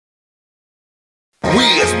We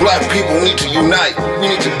as black people need to unite. We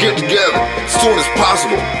need to get together as soon as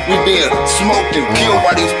possible. We being smoked and killed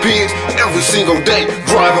by these pigs every single day.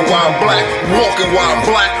 Driving while black, walking while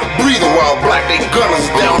black, breathing while black. They gun us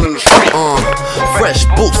down in the street. Fresh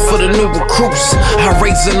boots for the new recruits. I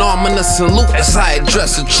raise an arm and a salute as I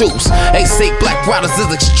address the troops. They say black riders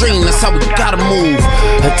is extreme, that's how we gotta move.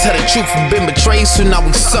 I tell the truth, we've been betrayed, so now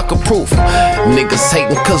we sucker proof. Niggas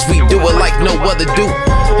hating cause we do it like no other do.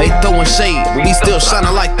 They throwing shade, but we still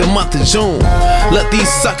shining like the month of June. Let these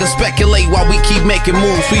suckers speculate while we keep making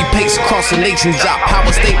moves. We pace across the nation, drop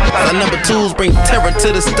power state. Our number twos bring terror to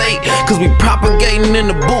the state, cause we propagating in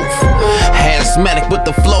the booth. Asthmatic with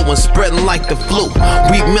the flow and spreading like the flu.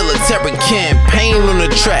 We military campaign on the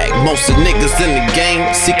track. Most of niggas in the game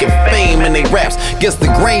seeking fame in they raps. Guess the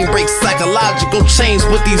grain breaks psychological chains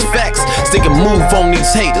with these facts. Stick and move on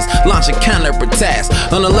these haters, launch a counter-attacks.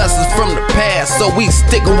 Learn the lessons from the past, so we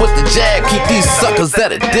sticking with the jab. Keep these suckers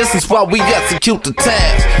at a distance while we execute the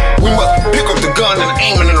task. We must pick up the gun and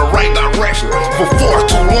aim it in the right direction. For far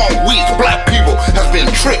too long, we as black people have been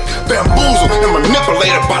tricked, bamboozled, and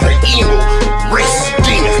manipulated by the evil, racist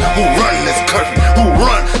demons who run this country, who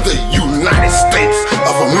run the United States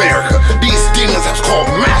of America. These demons have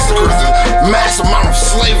caused massacres and mass amount of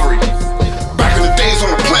slavery. Back in the days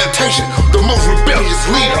on the plantation, the most rebellious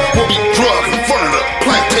leader will be drugged in front of the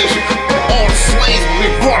plantation. All the slaves will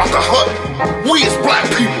be brought out the hut. We as black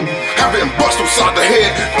people have been bust upside the head,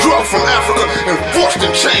 drugged from Africa, and forced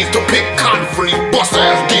in chains to pick cotton from these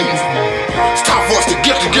bust-ass demons. It's time for us to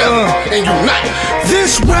get together and unite.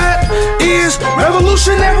 This rap is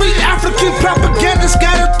revolutionary African propaganda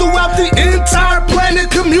scattered throughout the entire planet.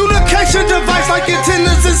 Communication device like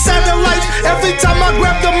antennas and satellites. Every time I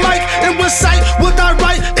grab the mic and recite what I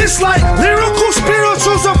write, it's like lyrical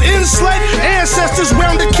spirituals of enslaved ancestors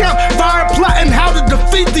round the campfire plotting how to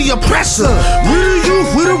defeat the oppressor. We the youth,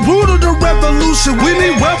 we the root of the revolution. We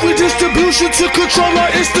need wealth redistribution to control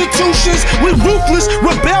our institutions. We ruthless,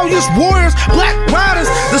 rebellious warriors, black riders.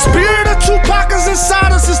 The spirit of Tupac is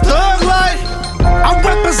inside us, it's thug life. I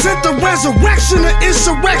represent the resurrection of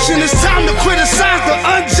insurrection. It's time to criticize the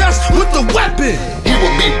unjust with the weapon. He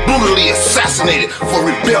will be brutally assassinated for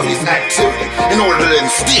rebellious activity in order to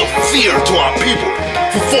instill fear into our people.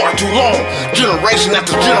 For far too long, generation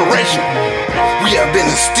after generation, we have been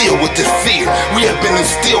instilled with this fear. We have been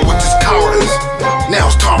instilled with this cowardice. Now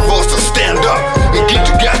it's time for us to stand up and get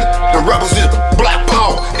together and represent black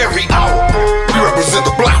power every hour. We represent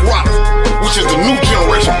the Black Riders, which is the new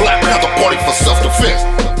generation Black Panther Party for self-defense.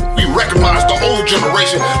 We recognize the old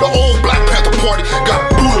generation. The old Black Panther Party got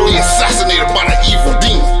brutally assassinated by the evil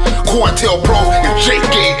demons, COINTELPRO and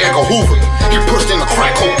J.K. Edgar Hoover. He pushed in the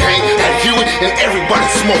crack cocaine, had Hewitt, and everybody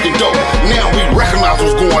smoking dope. Now we recognize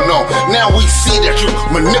what's going on. Now we see that you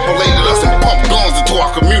manipulated us and pumped guns into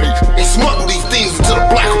our community and smuggled these things into the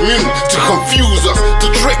black community to confuse us, to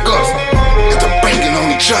trick us, and to banging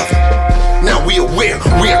on each other. Now we aware,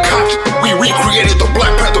 we are conscious. We recreated the Black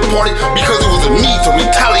Panther Party because it was a need to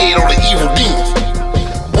retaliate on the evil demons.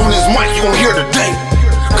 On this mic you gon' hear today,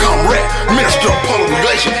 Comrade, Minister of Public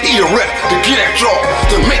Relations, E-Rep, to get at y'all,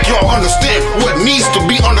 to make y'all understand what needs to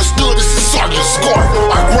be understood. This is Sergeant Scar,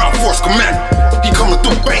 our ground force commander. He coming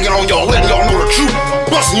through banging on y'all, letting y'all know the truth,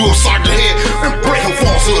 busting you upside the head and breaking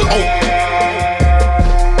falsehood.